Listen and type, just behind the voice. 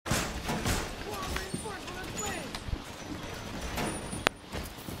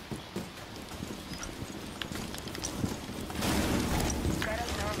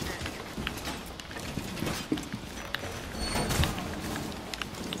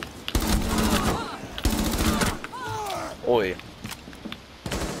Oi.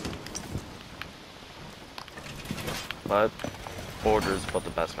 But Borders about the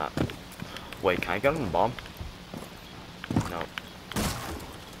best map. Wait, can I get him a bomb? No.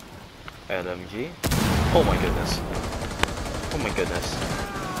 LMG? Oh my goodness. Oh my goodness.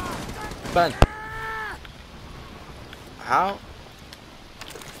 Ben! How?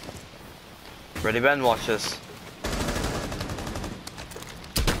 Ready, Ben? Watch this.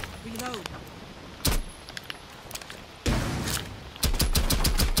 Reload.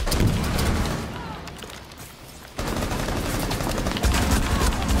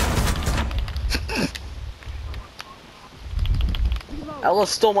 Ella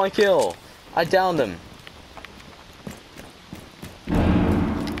stole my kill. I downed him.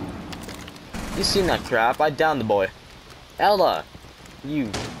 You seen that crap? I downed the boy. Ella,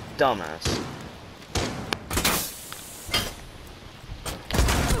 you dumbass.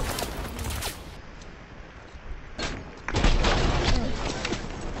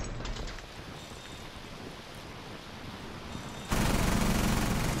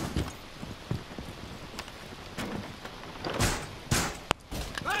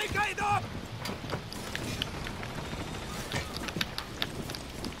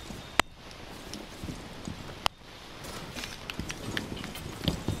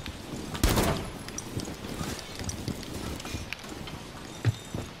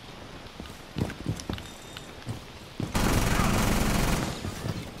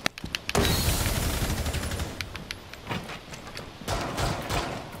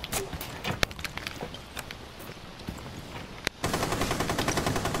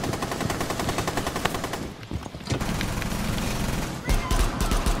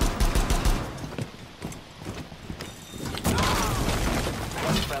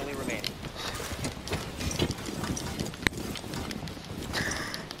 Friendly remaining.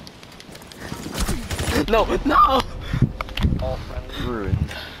 No, no! All friendly.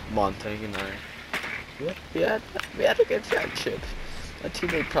 Ruined. Montag and I. We had a good friendship. My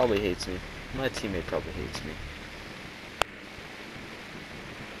teammate probably hates me. My teammate probably hates me.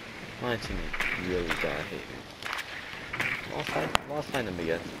 My teammate really gotta hate me. I'll find him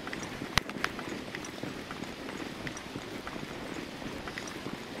again.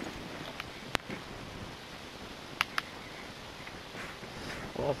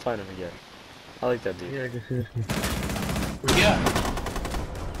 I'll find him again. I like that dude. Yeah, I can see this. Where you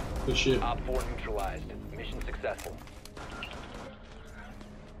at? Good shit. Op 4 neutralized. Mission successful.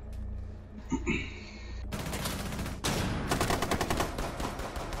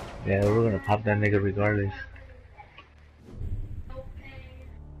 Yeah, we're gonna pop that nigga regardless.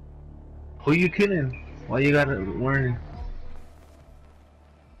 Who you killing? Why you gotta warn?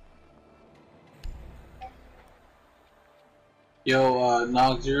 Yo,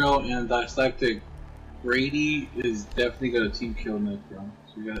 Nog Zero and Dyslectic. Brady is definitely gonna team kill next round.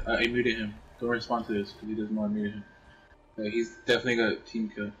 So you gotta, I muted him. Don't respond to this because he doesn't want to mute him. He's definitely gonna team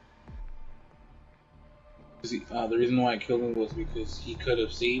kill. The reason why I killed him was because he could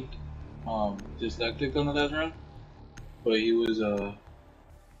have saved Dyslectic on the last round, but he was a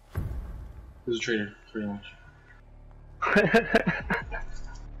traitor, pretty much.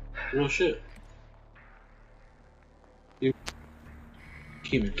 Real shit. He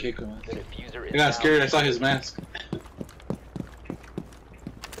came and kicked him. The diffuser is I got scared. I saw his mask.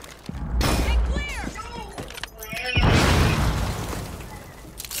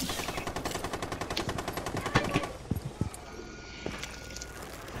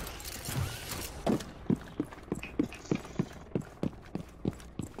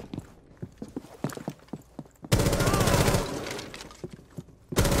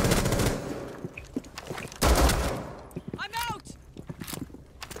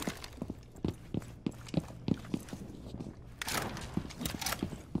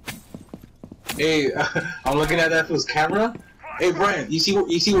 Hey, I'm looking at that fool's camera. Hey, Brian, you see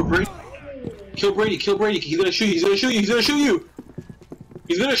what Brady? Kill Brady, kill Brady. He's gonna shoot you. He's gonna shoot you. He's gonna shoot you.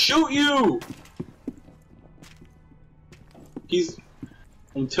 He's gonna shoot you.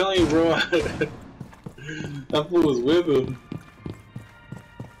 I'm telling you, bro. That fool was with him.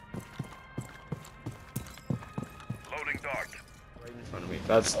 Loading dart. Right in front of me.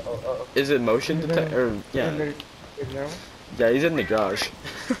 That's. Is it motion detect or yeah? Yeah, he's in the garage.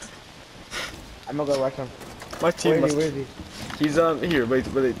 I'm gonna go watch him. My team must. Where is he? He's here. Wait.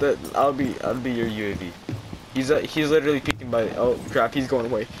 I'll be your UAV. He's literally peeking by. Oh crap! He's going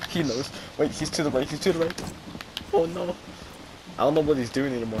away. He knows. Wait, he's to the right. He's to the right. Oh no! I don't know what he's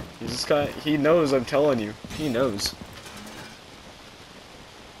doing anymore. He's just kind. He knows. I'm telling you. He knows.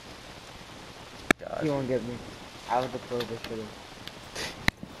 God. He won't get me. I would deploy the shield.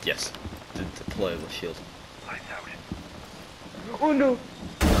 Yes. Deploy the shield. Lights out. Oh no!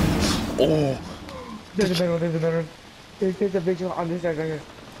 Oh. There's a better one, there's a better one. There's a big one on the stairs right here.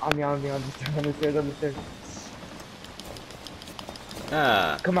 On me, on the stairs, on the stairs, on the stairs.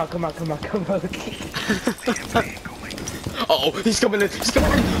 Ah. Come out, come out, come out, come out. Oh, he's coming in. He's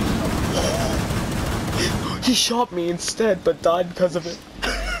coming in. He shot me instead, but died because of it.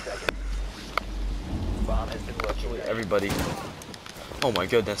 Bomb has been located. Everybody. Oh my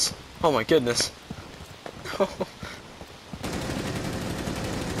goodness. Oh my goodness. Am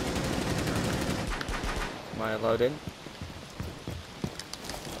I allowed in?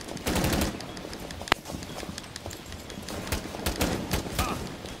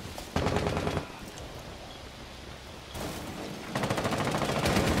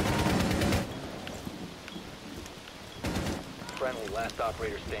 Friendly, last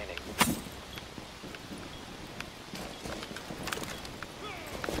operator standing.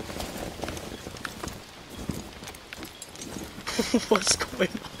 What's going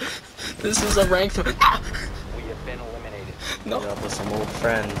on? This is a ranked. We have been eliminated. No. Met up with some old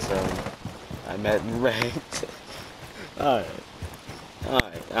friends, I met in ranked. Alright.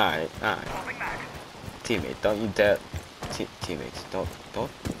 Teammate, don't you dare. Teammates, don't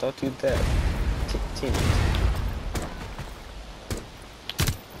do that. Teammates.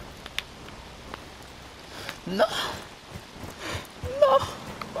 No. No.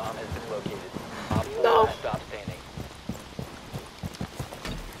 Bomb has been located. Op 4 No. last stop standing.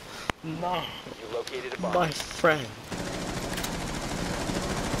 No. You located a bomb. My friend.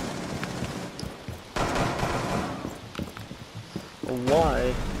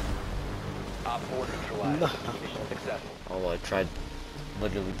 Why? Op 4 neutralized. No. Mission successful. Oh, I tried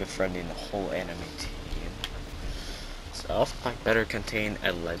literally befriending the whole enemy team. Self-pack better contain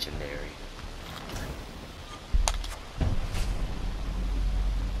a legendary.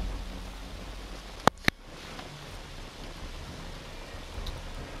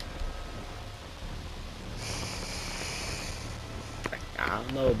 I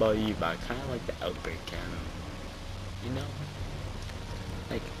don't know about you, but I kind of like the outbreak camo. You know?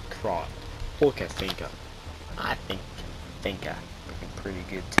 Like, Crop. Look at Finka. I think Finka looking pretty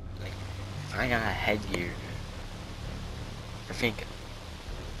good too. Like, if I got a headgear for Finka,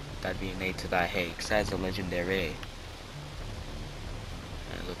 that'd be an A to that hay, because that's a legendary.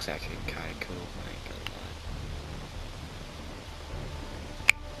 And it looks actually kind of cool, I ain't gonna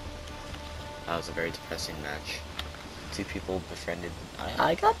lie. That was a very depressing match. 2 people befriended.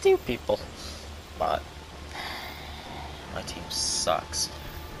 I got 2 people, but my team sucks.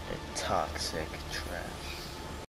 They're toxic trash.